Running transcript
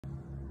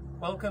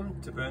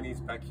Welcome to Bernie's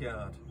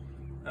Backyard.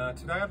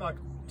 Today I'd like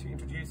to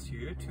introduce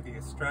you to the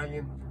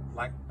Australian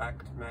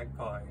black-backed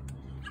magpie.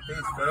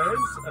 These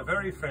birds are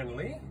very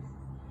friendly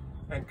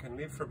and can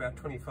live for about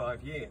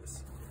 25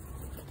 years.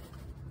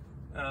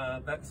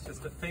 That's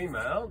just a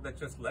female that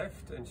just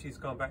left and she's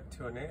gone back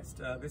to her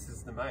nest. This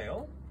is the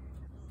male,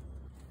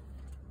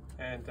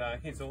 and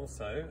he's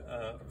also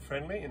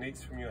friendly and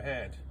eats from your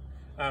hand.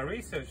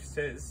 Research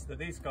says that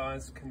these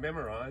guys can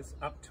memorize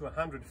up to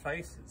 100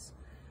 faces,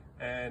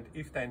 and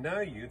if they know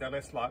you, they're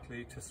less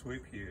likely to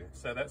swoop you.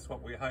 So that's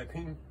what we're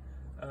hoping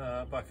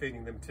by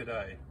feeding them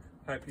today.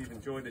 Hope you've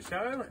enjoyed the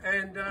show,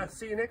 and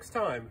see you next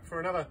time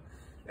for another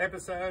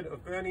episode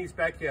of Bernie's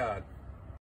Backyard.